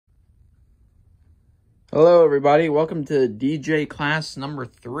Hello, everybody. Welcome to DJ class number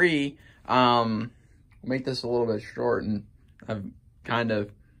 3. Make this a little bit short, and I've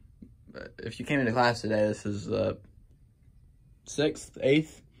if you came into class today, this is 6th,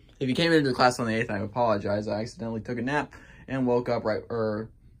 8th. If you came into the class on the 8th, I apologize. I accidentally took a nap and woke up right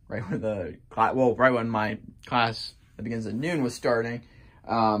when my class that begins at noon was starting.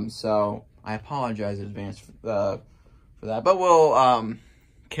 So I apologize in advance for that, but we'll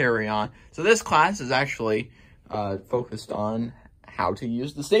carry on. So this class is actually focused on how to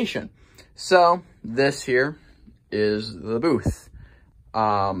use the station. So this here is the booth.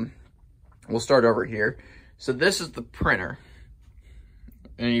 We'll start over here. So this is the printer.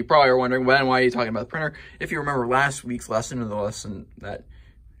 And you probably are wondering, why are you talking about the printer? If you remember last week's lesson, or the lesson that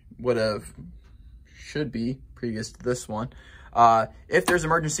should be previous to this one, if there's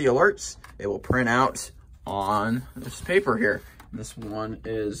emergency alerts, it will print out on this paper here. This one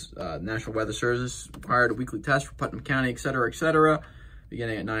is National Weather Service required a weekly test for Putnam County, etc.,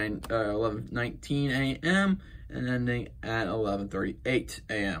 beginning at 11:19 a.m. and ending at 11:38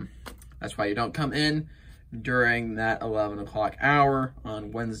 a.m. That's why you don't come in during that 11 o'clock hour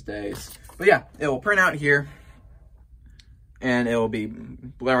on Wednesdays. But yeah, it will print out here, and it will be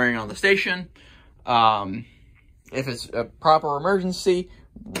blaring on the station. If it's a proper emergency,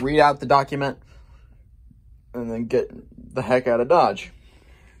 read out the document, and then get the heck out of Dodge.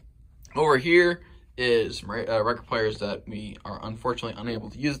 Over here is record players that we are unfortunately unable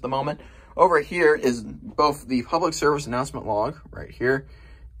to use at the moment. Over here is both the public service announcement log right here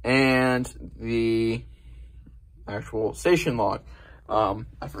and the actual station log.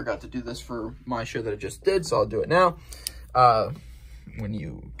 I forgot to do this for my show that I just did, so I'll do it now. When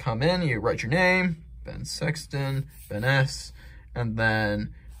you come in, you write your name, Ben Sexton, Ben S, and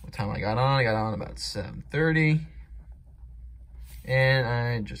then what time I got on about 7:30. And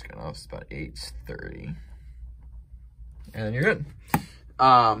I just got off about 8:30. And you're good.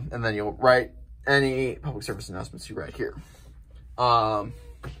 And then you'll write any public service announcements you write here. Over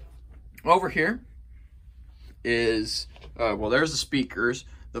here is, there's the speakers.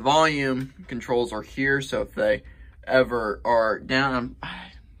 The volume controls are here, so if they ever are down,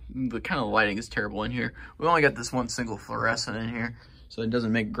 the kind of lighting is terrible in here. We only got this one single fluorescent in here, so it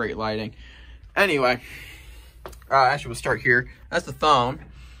doesn't make great lighting. Anyway, actually we'll start here. That's the phone.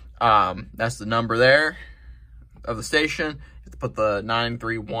 That's the number there of the station. You have to put the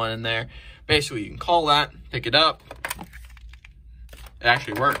 931 in there. Basically, you can call that, pick it up. It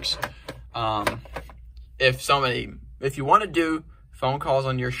actually works. If you want to do phone calls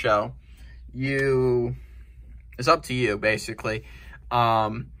on your show, it's up to you, basically.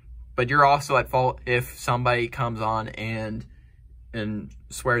 But you're also at fault if somebody comes on and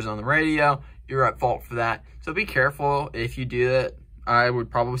swears on the radio. You're at fault for that. So be careful if you do that. I would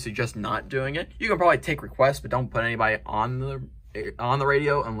probably suggest not doing it. You can probably take requests, but don't put anybody on the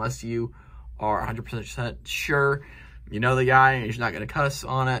radio unless you are 100% sure you know the guy and he's not going to cuss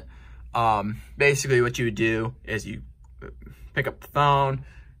on it. Basically, what you would do is you pick up the phone,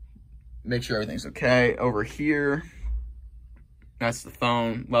 make sure everything's okay. Over here, that's the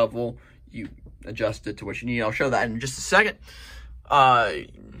phone level. You adjust it to what you need. I'll show that in just a second.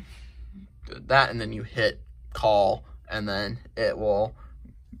 That, and then you hit call, and then it will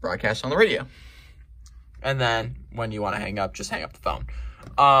broadcast on the radio. And then when you want to hang up, just hang up the phone.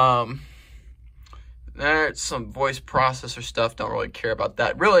 There's some voice processor stuff. Don't really care about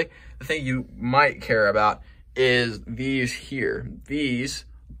that. Really, the thing you might care about is these here. These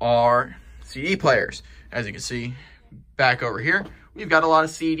are CD players. As you can see, back over here, we've got a lot of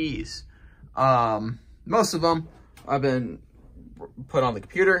CDs. Most of them have been put on the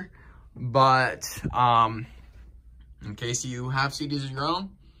computer, but in case you have CDs of your own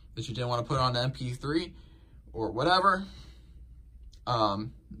that you didn't want to put on MP3 or whatever,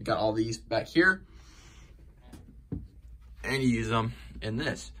 you got all these back here, and you use them in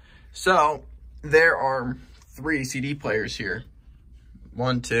this. So there are 3 CD players here,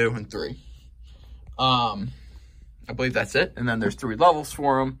 1, 2, and 3. I believe that's it. And then there's 3 levels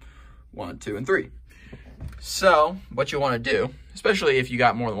for them, 1, 2, and 3. So what you want to do, especially if you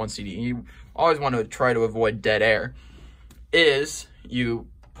got more than 1 CD, you always want to try to avoid dead air, is you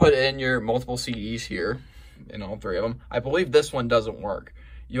put in your multiple CDs here, in all 3 of them. I believe this one doesn't work.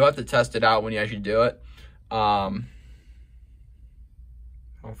 You'll have to test it out when you actually do it.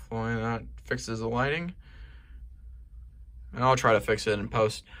 Hopefully that fixes the lighting. And I'll try to fix it in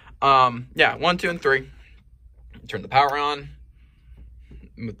post. Yeah, 1, 2, and 3. Turn the power on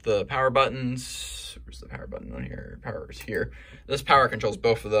with the power buttons. Where's the power button on here? Power is here. This power controls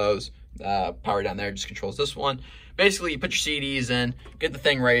both of those. Power down there just controls this one. Basically, you put your CDs in, get the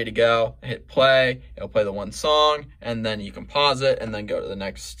thing ready to go, hit play, it'll play the one song, and then you can pause it and then go to the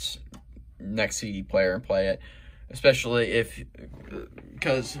next CD player and play it. Especially if,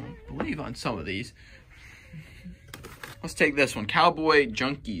 because I believe on some of these, let's take this one, Cowboy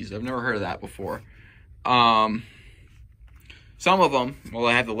Junkies. I've never heard of that before. Some of them, well,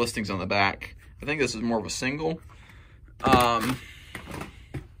 they have the listings on the back. I think this is more of a single.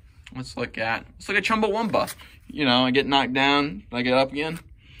 Let's look at Chumbawamba. You know, I get knocked down, I get up again.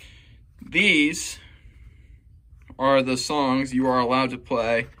 These are the songs you are allowed to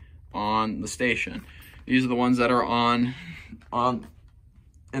play on the station. These are the ones that are on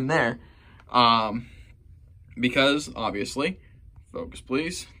in there. Because, obviously, focus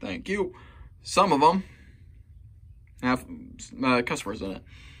please, thank you. Some of them have customers in it,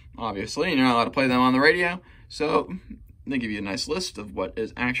 obviously, and you're not allowed to play them on the radio. So they give you a nice list of what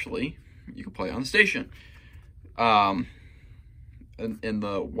is actually you can play on the station. In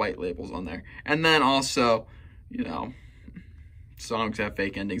the white labels on there. And then also, you know, songs have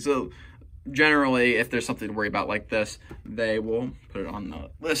fake endings. So generally, if there's something to worry about like this, they will put it on the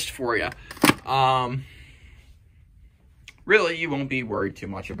list for you. Really, you won't be worried too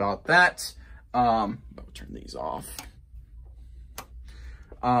much about that. I'll turn these off.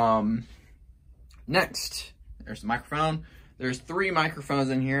 Next, there's the microphone. There's 3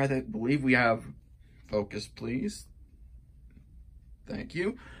 microphones in here. I believe we have, focus please. Thank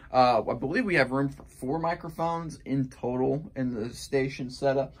you. I believe we have room for 4 microphones in total in the station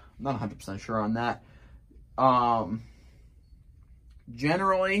setup. I'm not 100% sure on that.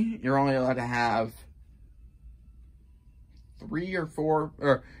 Generally, you're only allowed to have 3 or 4,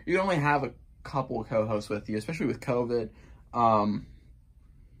 or you can only have a couple of co-hosts with you, especially with COVID.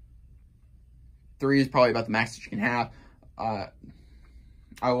 3 is probably about the max that you can have. I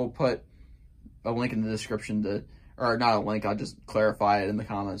will put a link in the description to, or not a link, I'll just clarify it in the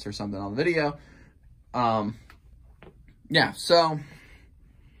comments or something on the video. Yeah, so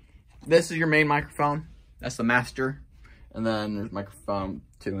this is your main microphone. That's the master. And then there's microphone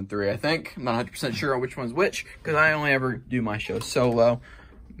 2 and 3, I think. I'm not 100% sure on which one's which, because I only ever do my show solo,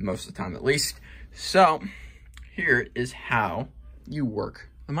 most of the time at least. So here is how you work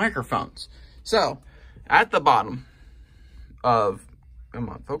the microphones. So at the bottom of, come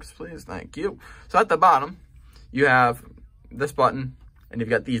on, focus please, thank you. So at the bottom, you have this button, and you've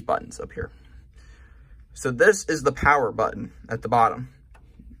got these buttons up here. So this is the power button at the bottom.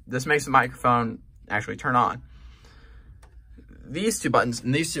 This makes the microphone actually turn on. These 2 buttons,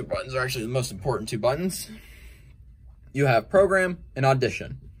 and these 2 buttons are actually the most important 2 buttons. You have program and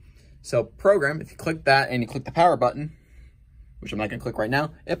audition. So program, if you click that and you click the power button, which I'm not gonna click right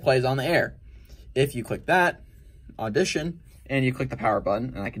now, it plays on the air. If you click that, audition, and you click the power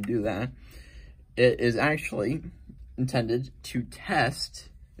button, and I can do that, it is actually intended to test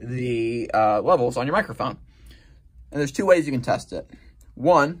the levels on your microphone. And there's 2 ways you can test it.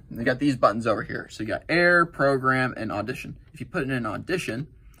 One, you got these buttons over here. So you got air, program, and audition. If you put it in audition,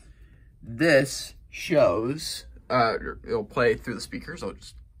 this shows, it'll play through the speakers. I'll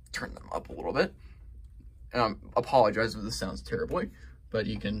just turn them up a little bit. Apologize if this sounds terribly, but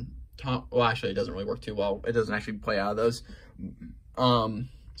you can talk. Well, actually, it doesn't really work too well. It doesn't actually play out of those. So I'll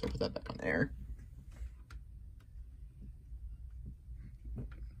put that back on air.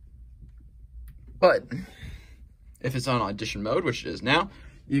 But if it's on audition mode, which it is now,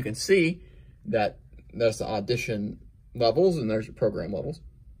 you can see that there's the audition levels and there's your program levels.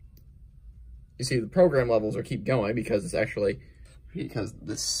 You see the program levels are keep going because it's actually, because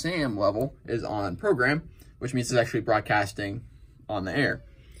the SAM level is on program, which means it's actually broadcasting on the air.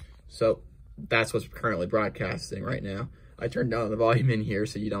 So that's what's currently broadcasting right now. I turned down the volume in here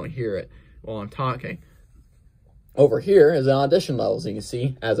so you don't hear it while I'm talking. Over here is the audition levels. You can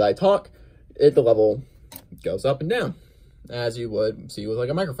see as I talk, the level goes up and down, as you would see with like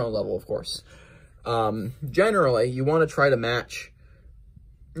a microphone level, of course. Generally, you want to try to match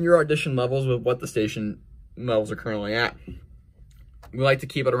your audition levels with what the station levels are currently at. We like to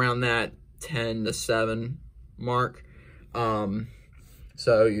keep it around that 10 to 7 mark.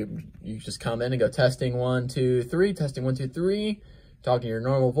 So you just come in and go testing 1, 2, 3, testing 1, 2, 3, talking your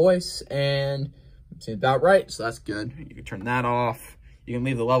normal voice, and it seems about right, so that's good. You can turn that off. You can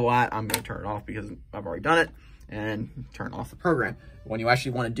leave the level at, I'm going to turn it off because I've already done it, and turn off the program. When you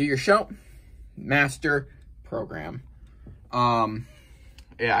actually want to do your show, master program.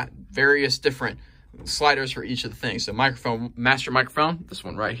 Yeah, various different sliders for each of the things. So microphone, master microphone, this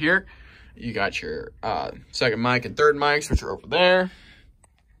one right here. You got your second mic and third mics, which are over there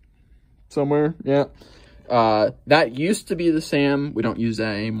somewhere. Yeah. That used to be the SAM. We don't use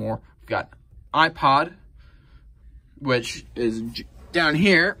that anymore. got iPod, which is down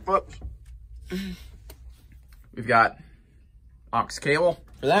here. Whoops. We've got aux cable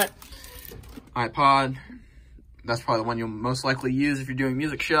for that. iPod, that's probably the one you'll most likely use if you're doing a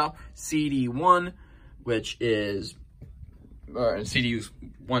music show. CD1, which is CDs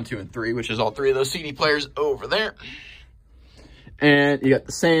 1, 2, and 3, which is all 3 of those CD players over there. And you got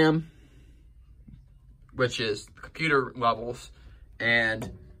the SAM, which is computer levels,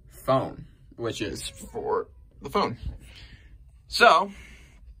 and phone, which is for the phone. So,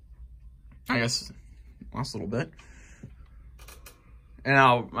 I guess last little bit. And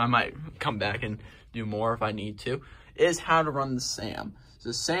I might come back and do more if I need to, is how to run the SAM.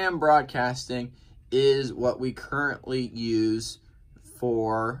 So SAM broadcasting is what we currently use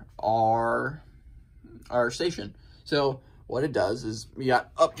for our station. So what it does is we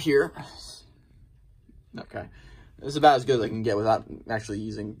got up here. Okay. It's about as good as I can get without actually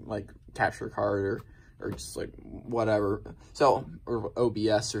using like capture card or just like whatever. So, or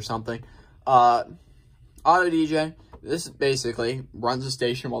OBS or something. Auto DJ. This basically runs the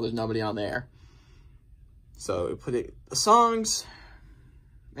station while there's nobody on the air. So we put the songs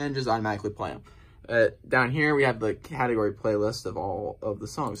and just automatically play them. Down here, we have the category playlist of all of the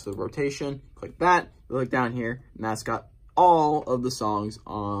songs. So rotation, click that, you look down here, and that's got all of the songs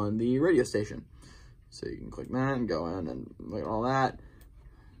on the radio station. So you can click that and go in and look at all that.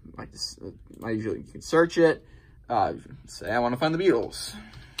 Like this, usually you can search it. Say I want to find the Beatles.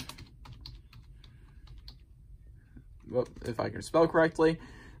 Well, if I can spell correctly,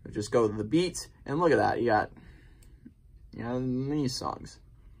 just go to the beat and look at that. You got these songs,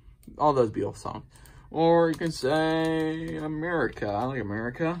 all those Beatles songs. Or you can say America. I like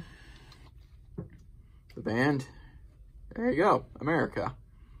America. The band. There you go, America.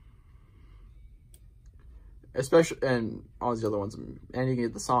 Especially, and all these other ones, and you can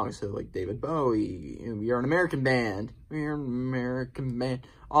get the songs, so like David Bowie, We Are an American Band, We Are an American Band,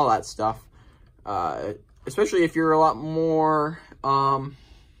 all that stuff. Especially if you're a lot more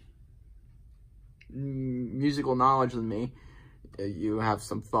musical knowledge than me, you have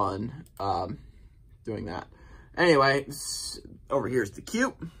some fun doing that. Anyway, over here is the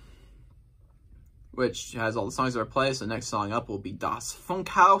queue, which has all the songs that are played. So the next song up will be Das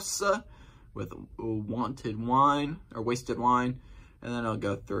Funkhaus with Wanted Wine, or Wasted Wine, and then it'll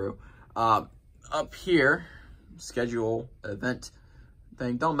go through. Up here, schedule event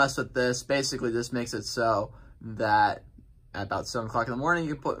thing. Don't mess with this. Basically, this makes it so that at about 7 o'clock in the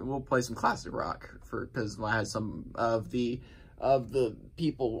morning, we'll play some classic rock because I had some of the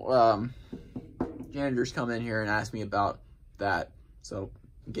people, janitors come in here and ask me about that, so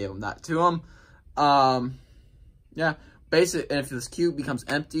gave them that to them. Yeah, and if this queue becomes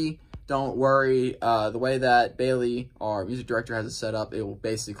empty, don't worry. The way that Bailey, our music director, has it set up, it will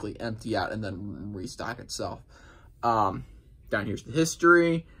basically empty out and then restock itself. Down here's the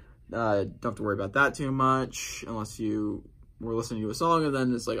history. Don't have to worry about that too much unless you were listening to a song and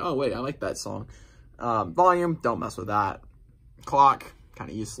then it's like, oh wait, I like that song. Volume, don't mess with that. Clock, kind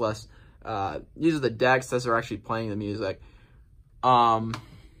of useless. These are the decks that are actually playing the music. And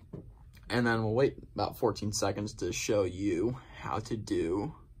then we'll wait about 14 seconds to show you how to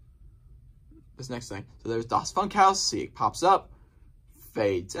do this next thing. So there's Das Funkhaus. See, it pops up,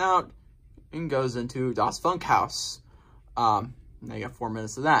 fades out, and goes into Das Funkhaus. Now you got 4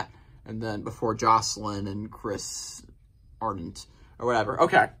 minutes of that. And then before Jocelyn and Chris Ardent or whatever.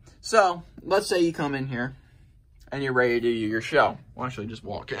 Okay, so let's say you come in here and you're ready to do your show. Well, actually, just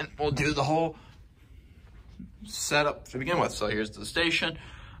walk in. We'll do the whole setup to begin with. So here's the station.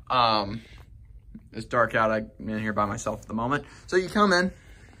 It's dark out. I'm in here by myself at the moment. So you come in,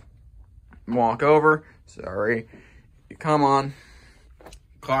 walk over. Sorry. You come on.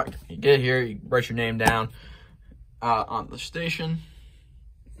 Clock. You get here. You write your name down on the station.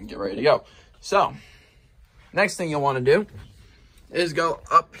 And get ready to go. So, next thing you'll want to do is go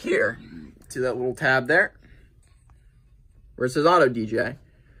up here to that little tab there where it says Auto DJ.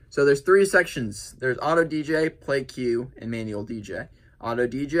 So there's 3 sections. There's Auto DJ, Play Queue, and Manual DJ. Auto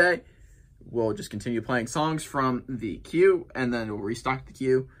DJ will just continue playing songs from the queue, and then it will restock the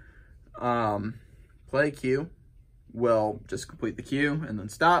queue. Play Queue will just complete the queue and then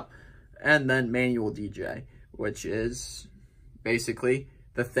stop. And then Manual DJ, which is basically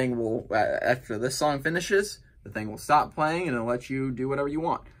the thing will, after this song finishes, the thing will stop playing and it'll let you do whatever you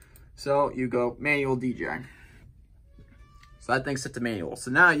want. So you go Manual DJ. So that thing's set to manual.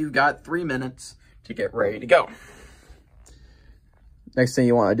 So now you've got 3 minutes to get ready to go. Next thing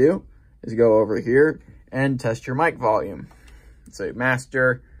you want to do is go over here and test your mic volume. So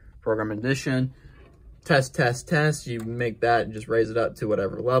master, program edition, test, test, test. You make that and just raise it up to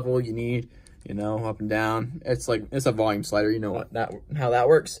whatever level you need, you know, up and down. It's like, it's a volume slider. You know how that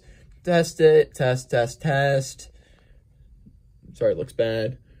works. Test it, test, test, test. Sorry, it looks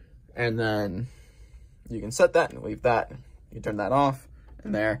bad. And then you can set that and leave that. You can turn that off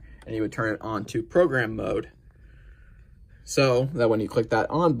and there, and you would turn it on to program mode. So that when you click that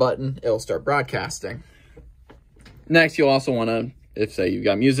on button, it'll start broadcasting. Next, you'll also want to, if say you've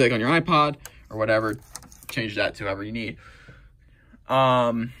got music on your iPod or whatever, change that to whoever you need.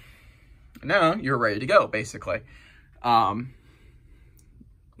 Now you're ready to go, basically. Once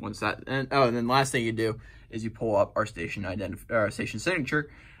that, and then last thing you do is you pull up our station station signature,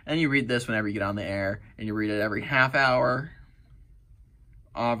 and you read this whenever you get on the air, and you read it every half hour.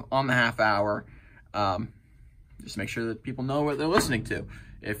 On the half hour, just make sure that people know what they're listening to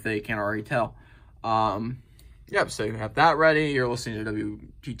if they can't already tell. Yep, so you have that ready. You're listening to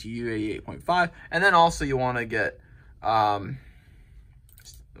WGTU 88.5, and then also you want to get the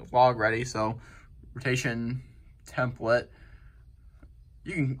log ready. So rotation template.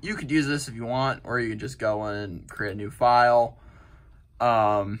 You could use this if you want, or you could just go in and create a new file,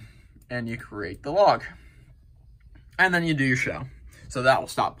 and you create the log, and then you do your show. So that will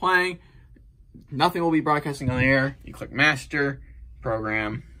stop playing. Nothing will be broadcasting on the air. You click master,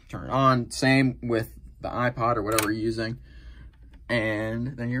 program, turn it on. Same with the iPod or whatever you're using.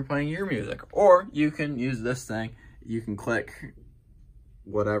 And then you're playing your music. Or you can use this thing. You can click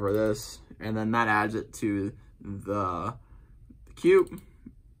whatever this, and then that adds it to the queue.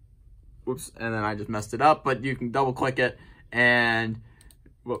 Whoops, and then I just messed it up, but you can double click it and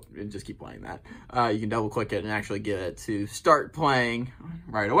well, just keep playing that. You can double click it and actually get it to start playing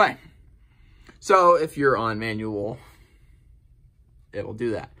right away. So if you're on manual, it will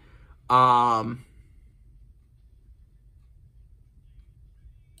do that. I'm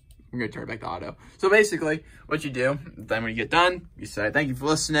going to turn it back to auto. So basically, what you do, then when you get done, you say, thank you for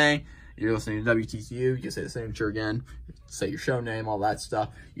listening. You're listening to WTCU. You say the signature again, say your show name, all that stuff.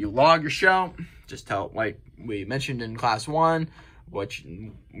 You log your show, just tell, like we mentioned in class 1, what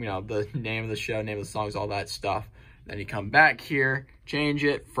you know, the name of the show, name of the songs, all that stuff. Then you come back here, change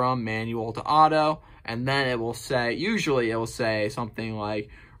it from manual to auto, and then it will say, usually it will say something like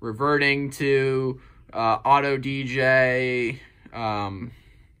reverting to auto DJ.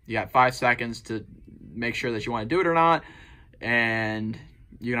 You got 5 seconds to make sure that you want to do it or not, and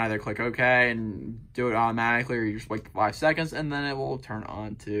you can either click OK and do it automatically, or you just wait 5 seconds, and then it will turn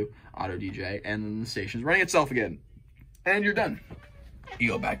on to auto DJ, and then the station's running itself again. And you're done. You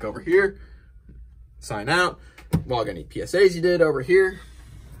go back over here, sign out, log any PSAs you did over here,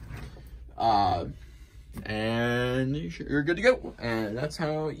 and you're good to go. And that's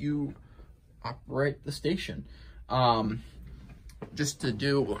how you operate the station. Just to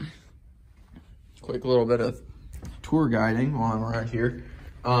do a quick little bit of tour guiding while I'm right here.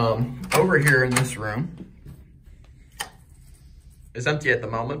 Over here in this room, it's empty at the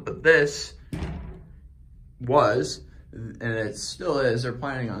moment, but this was, and it still is,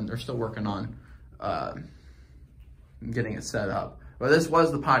 they're still working on getting it set up. But this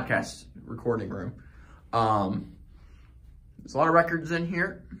was the podcast recording room. There's a lot of records in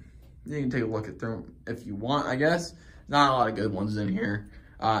here. You can take a look at them if you want, I guess. Not a lot of good ones in here.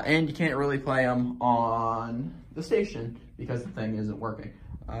 And you can't really play them on the station because the thing isn't working.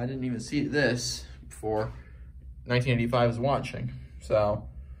 I didn't even see this before 1985 was watching. So,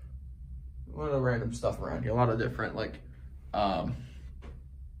 a lot of random stuff around here. A lot of different, like, you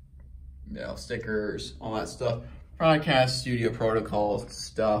know, stickers, all that stuff. Broadcast studio protocol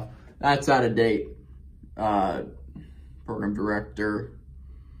stuff. That's out of date. Program director.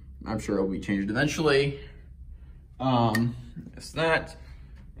 I'm sure it'll be changed eventually. It's that.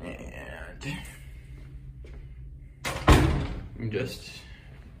 And just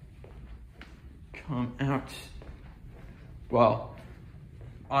come out. Well,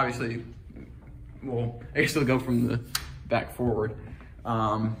 obviously, I still go from the back forward.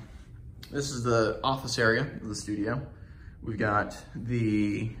 This is the office area of the studio. We've got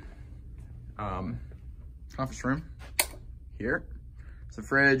the conference room here. It's a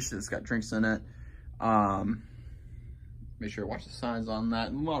fridge. It's got drinks in it. Make sure to watch the signs on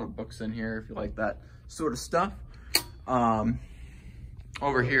that. A lot of books in here if you like that sort of stuff.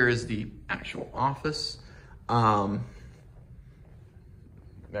 Over here is the actual office.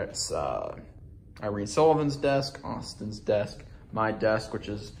 That's Irene Sullivan's desk, Austin's desk, my desk, which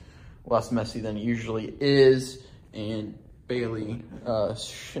is less messy than it usually is, and Bailey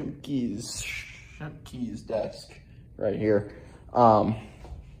Shemke's desk right here.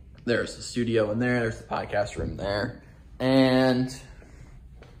 There's the studio in there, there's the podcast room there, and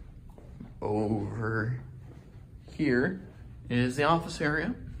over here is the office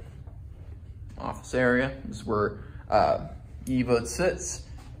area. Office area is where Eva sits.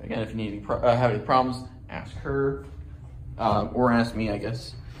 Again, if you need have any problems, ask her or ask me, I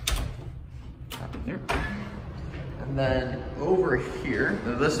guess. There. And then over here,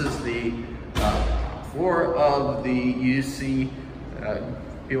 this is the floor of the UC.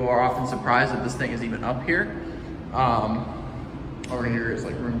 People are often surprised that this thing is even up here. Over here is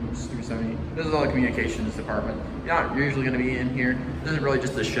like room 370. This is all the communications department. You're not usually going to be in here. This is really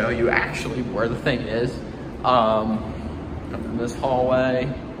just to show you actually where the thing is. Up in this hallway,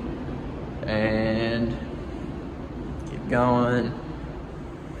 and keep going.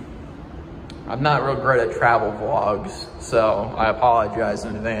 I'm not real great at travel vlogs, so I apologize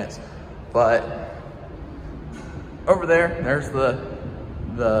in advance. But over there's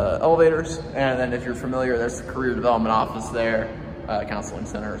the elevators, and then if you're familiar, there's the career development office there. Counseling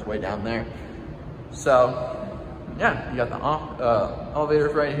center is way down there. So yeah, you got the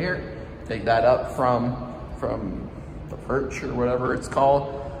elevators right here. Take that up from the perch or whatever it's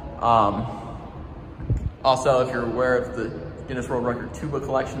called. Also, if you're aware of the Guinness World Record tuba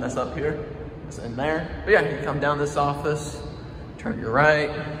collection that's up here, it's in there. But yeah, you come down this office, turn to your right,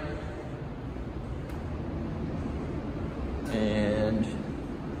 and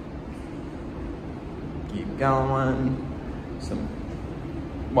keep going. Some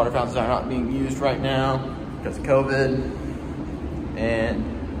water fountains are not being used right now because of COVID. And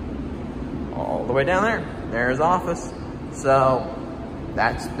all the way down there's the office. So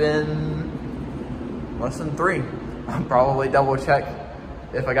that's been lesson 3. I'll probably double check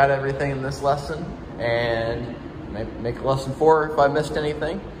if I got everything in this lesson and make a lesson 4 if I missed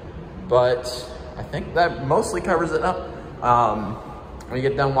anything. But I think that mostly covers it up. When you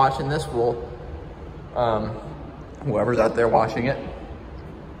get done watching this, whoever's out there watching it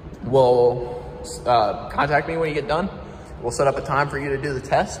will contact me when you get done. We'll set up a time for you to do the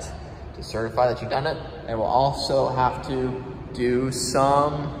test to certify that you've done it. And we'll also have to do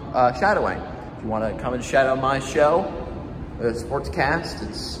some shadowing. If you want to come and shadow my show, the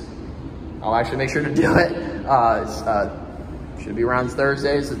Sportscast, I'll actually make sure to do it. Should be around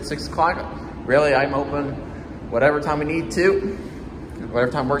Thursdays at 6 o'clock. Really, I'm open whatever time we need to,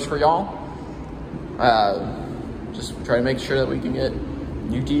 whatever time works for y'all. Just try to make sure that we can get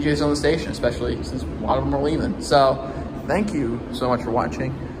new DJs on the station, especially since a lot of them are leaving. So thank you so much for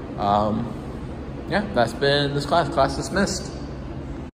watching. Yeah, that's been this class dismissed.